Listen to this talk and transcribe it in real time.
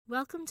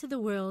Welcome to the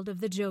world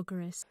of the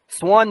Jokerist.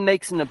 Swann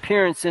makes an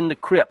appearance in the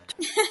crypt.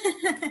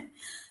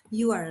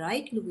 You are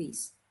right,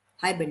 Louise.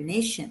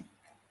 Hibernation.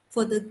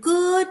 For the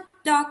good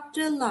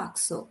Dr.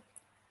 Loxo,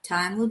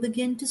 time will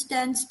begin to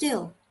stand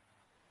still.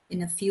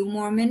 In a few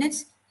more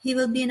minutes, he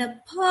will be in a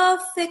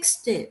perfect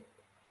state.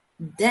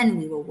 Then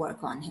we will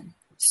work on him.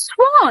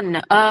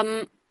 Swann,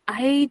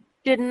 I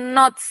did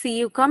not see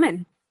you come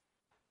in.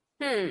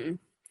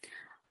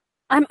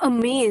 I'm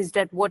amazed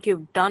at what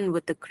you've done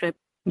with the crypt.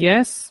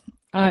 Yes,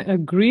 I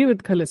agree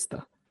with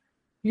Callista.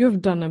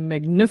 You've done a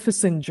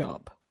magnificent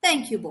job.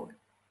 Thank you, boy.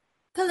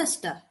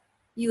 Callista,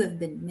 you have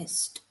been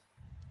missed.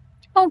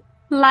 Oh,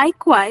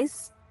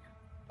 likewise.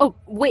 Oh,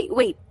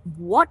 wait,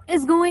 what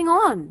is going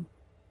on?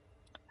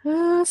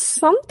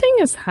 Something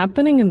is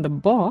happening in the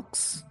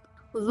box.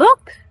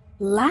 Look,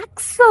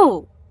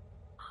 Laxo.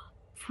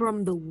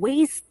 From the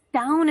waist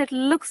down, it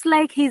looks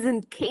like he's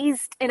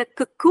encased in a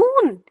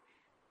cocoon.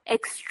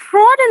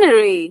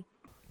 Extraordinary.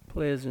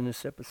 Players in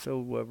this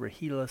episode were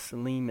Rahila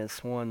Salim as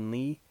Swann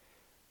Lee,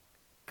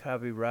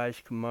 Kavi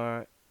Raj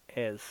Kumar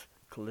as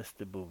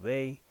Callista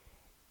Bouvet,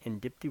 and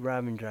Dipti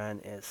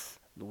Ravindran as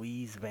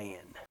Louise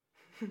Van.